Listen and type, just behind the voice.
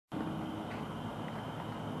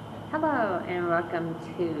Hello and welcome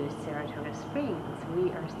to Saratoga Springs. We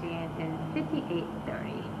are staying in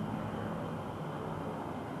 5830.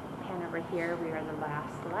 Pan over here, we are the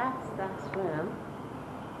last room.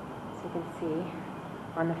 As you can see,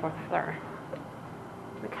 on the 4th floor.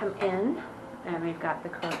 We come in and we've got the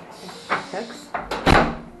cooks.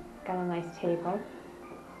 Got a nice table.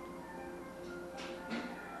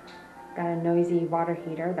 Got a noisy water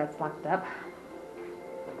heater that's locked up.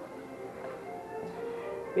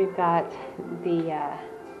 We've got the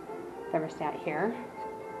thermostat here,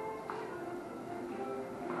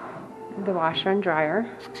 the washer and dryer.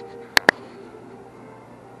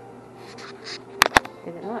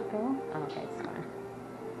 Did it not go? Oh, okay, it's fine.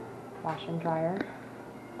 Washer and dryer.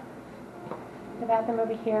 The bathroom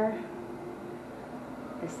over here.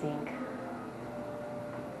 The sink.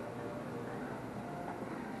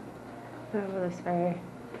 Over this way,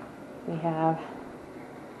 we have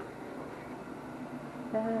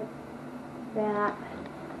that.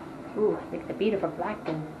 Ooh, I think the beautiful black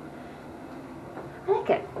thing. I like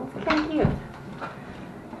it. It's kind of cute.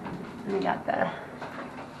 And we got the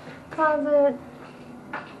closet,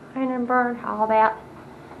 iron board, all that.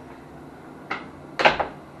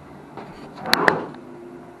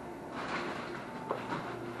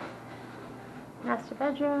 Master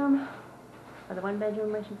bedroom, or the one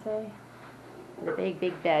bedroom, I should say. The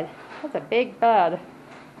big bed. That's a big bed.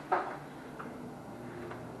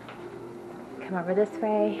 Come over this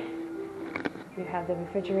way. We have the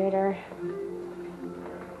refrigerator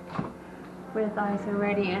with ice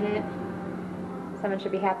already in it. Someone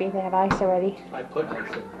should be happy they have ice already. I put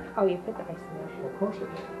ice in there. Oh, you put the ice in there. Well, of course it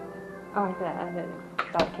did. Oh, I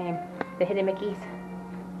thought it came. The hidden Mickeys.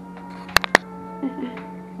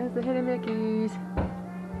 There's the hidden Mickeys.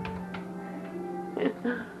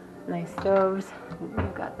 Nice stoves.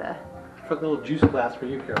 We've got the... Took a little juice glass for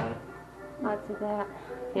you, Caroline. Lots of that.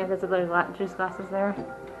 Yeah, there's a little juice glasses there.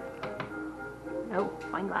 Oh,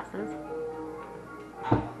 wine glasses.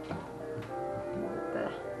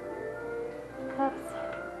 The cups.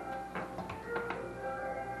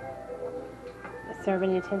 The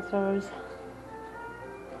serving utensils.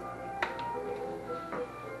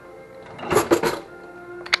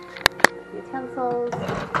 Utensils.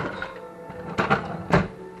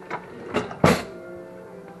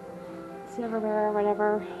 Silverware,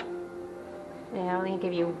 whatever. They only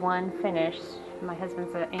give you one finish. My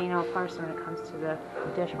husband's an anal person when it comes to the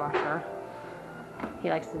dishwasher. He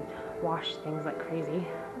likes to wash things like crazy.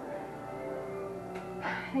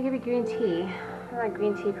 They give you green tea. I'm not a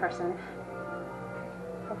green tea person.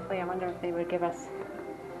 Hopefully, I wonder if they would give us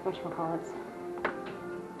whatchamacallits.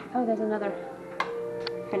 Oh, there's another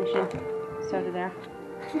finishing soda there.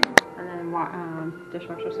 And then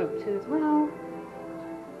dishwasher soap too as well.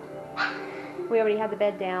 We already had the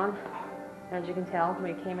bed down. As you can tell,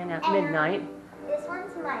 we came in at midnight. This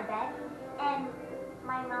one's my bed, and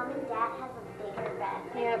my mom and dad has a bigger bed.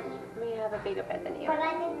 Yep, we have a bigger bed than you. But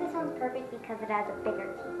I think this one's perfect because it has a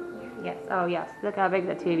bigger TV. Yes, oh yes, look how big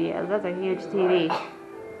the TV is. That's a huge TV.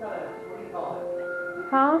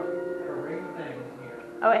 Huh?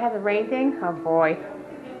 Oh, it has a rain thing? Oh boy.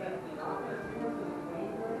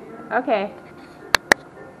 Okay.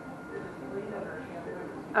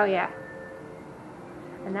 Oh yeah.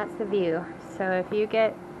 And that's the view. So if you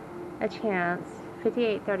get a chance,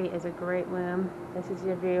 5830 is a great room. This is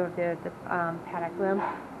your view of the Paddock room.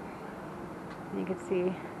 And you can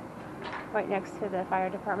see right next to the fire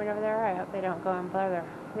department over there. I hope they don't go and blow their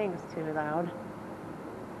things too loud.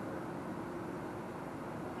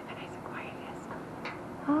 Look how nice and quiet it is.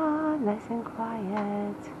 Ah, nice and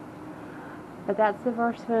quiet. But that's the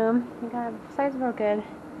first room. You got size real good.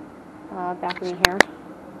 Balcony here.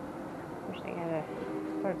 Wish they had a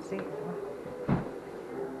third seat.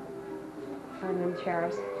 And then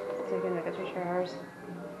chairs. So you can look at your chairs.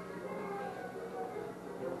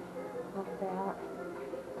 Like that.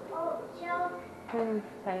 Oh, Joe. I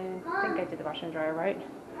think I did the washer and dryer right.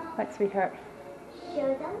 What, sweetheart?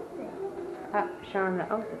 Show them Showing the,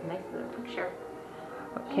 oh, that's a nice little picture.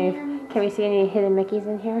 Okay, can we see any hidden Mickeys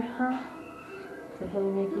in here? Huh? Some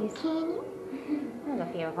hidden Mickeys? Can you? There's a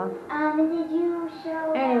few of them. Did you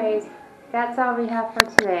show Anyways, that's all we have for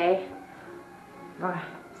today.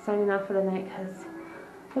 Signing off for the night because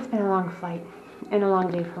it's been a long flight and a long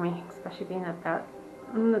day for me, especially being up that,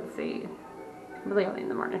 let's see, really early in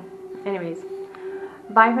the morning. Anyways,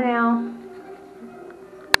 bye for now.